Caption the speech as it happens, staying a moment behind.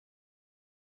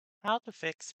How to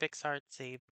fix Picsart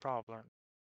save problem.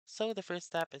 So the first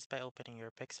step is by opening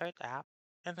your Picsart app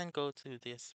and then go to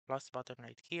this plus button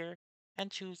right here and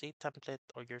choose a template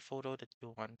or your photo that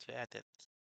you want to edit.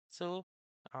 So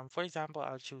for example,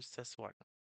 I'll choose this one.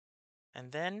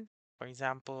 And then, for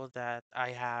example, that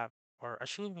I have, or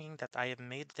assuming that I have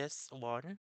made this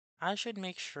one, I should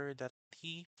make sure that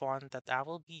the font that I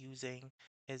will be using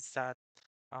is that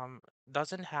um,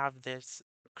 doesn't have this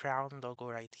crown logo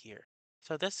right here.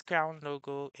 So this crown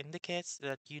logo indicates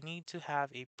that you need to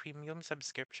have a premium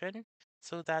subscription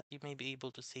so that you may be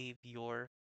able to save your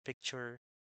picture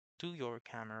to your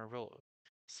camera roll.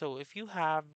 So if you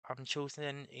have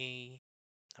chosen a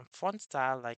font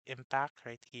style like Impact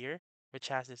right here, which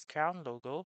has this crown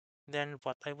logo, then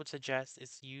what I would suggest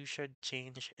is you should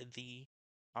change the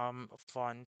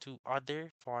font to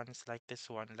other fonts like this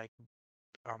one, like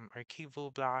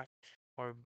Archivo Black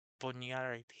or Bonia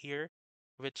right here,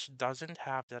 which doesn't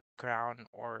have that crown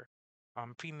or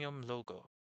premium logo.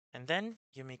 And then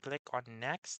you may click on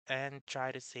next and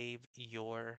try to save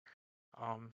your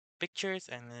pictures,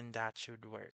 and then that should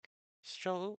work.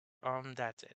 So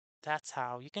that's it. That's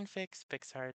how you can fix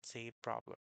Picsart save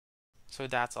problem. So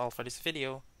that's all for this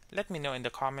video. Let me know in the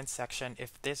comments section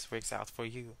if this works out for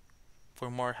you. For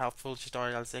more helpful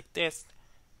tutorials like this,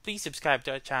 please subscribe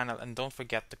to our channel and don't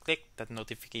forget to click that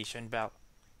notification bell.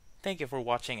 Thank you for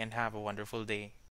watching and have a wonderful day.